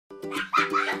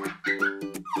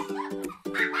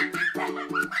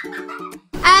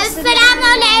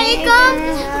Assalamualaikum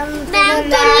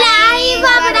warahmatullahi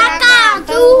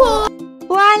wabarakatuh.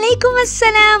 Walaikum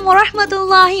assalam wa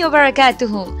rahmatullahi wa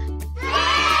barakatuh.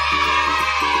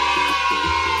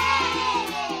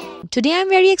 Today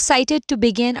I'm very excited to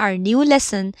begin our new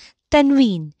lesson,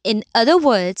 Tanween. In other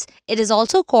words, it is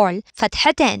also called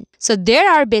Fathatan. So there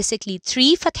are basically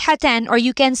 3 Fathatan, or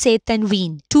you can say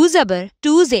Tanween. 2 Zabar,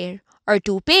 2 Zair, or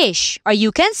 2 Pesh. Or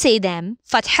you can say them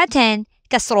Fathatan,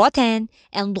 Kasratan,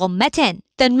 and Dhammatan.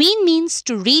 Tanween means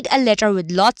to read a letter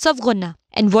with lots of gunna.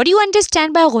 And what do you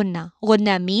understand by gunna?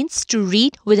 Gunna means to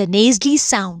read with a nasally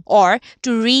sound or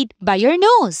to read by your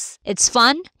nose. It's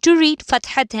fun to read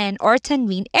Fathatan or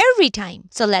Tanween every time.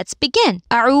 So let's begin.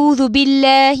 أعوذ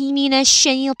بالله من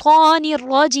الشيطان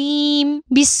الرجيم.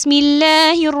 بسم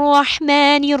الله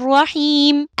الرحمن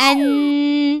الرحيم.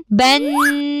 أن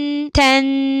بن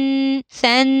تن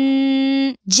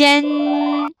ثن جن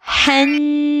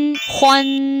حن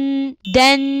خن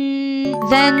دن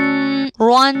ذن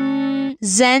رن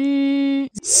زن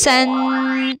سن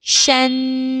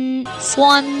شن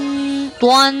صن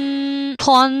طن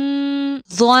طن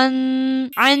ظن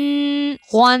عن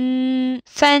غن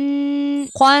فن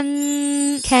قن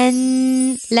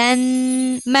كن لن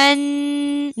من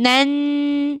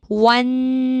نن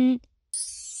ون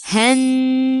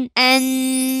Han, an,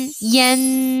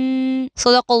 yan.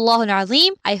 Sadaqallahu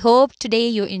al-Azim. I hope today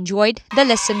you enjoyed the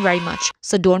lesson very much.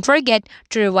 So don't forget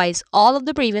to revise all of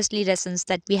the previously lessons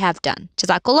that we have done.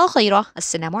 Jazakallah khairah.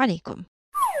 Assalamu alaikum.